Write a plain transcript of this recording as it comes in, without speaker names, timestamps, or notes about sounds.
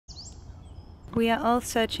We are all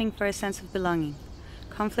searching for a sense of belonging.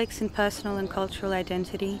 Conflicts in personal and cultural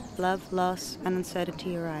identity, love, loss, and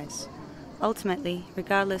uncertainty arise. Ultimately,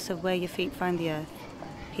 regardless of where your feet find the earth,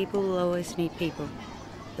 people will always need people.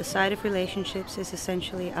 The side of relationships is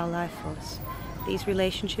essentially our life force. These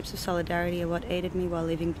relationships of solidarity are what aided me while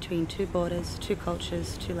living between two borders, two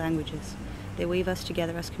cultures, two languages. They weave us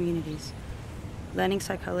together as communities. Learning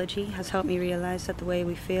psychology has helped me realize that the way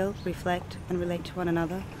we feel, reflect, and relate to one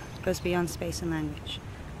another goes beyond space and language.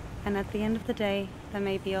 And at the end of the day, that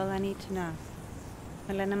may be all I need to know.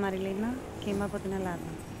 Με λένε Μαριλίνα και είμαι από την Ελλάδα.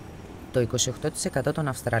 Το 28% των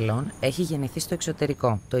Αυστραλών έχει γεννηθεί στο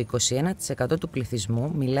εξωτερικό. Το 21% του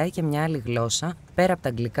πληθυσμού μιλάει και μια άλλη γλώσσα πέρα από τα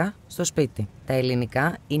Αγγλικά στο σπίτι. Τα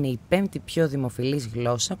Ελληνικά είναι η πέμπτη πιο δημοφιλής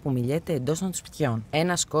γλώσσα που μιλιέται εντός των σπιτιών.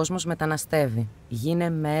 Ένας κόσμος μεταναστεύει. Γίνε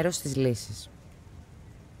μέρος της λύσης.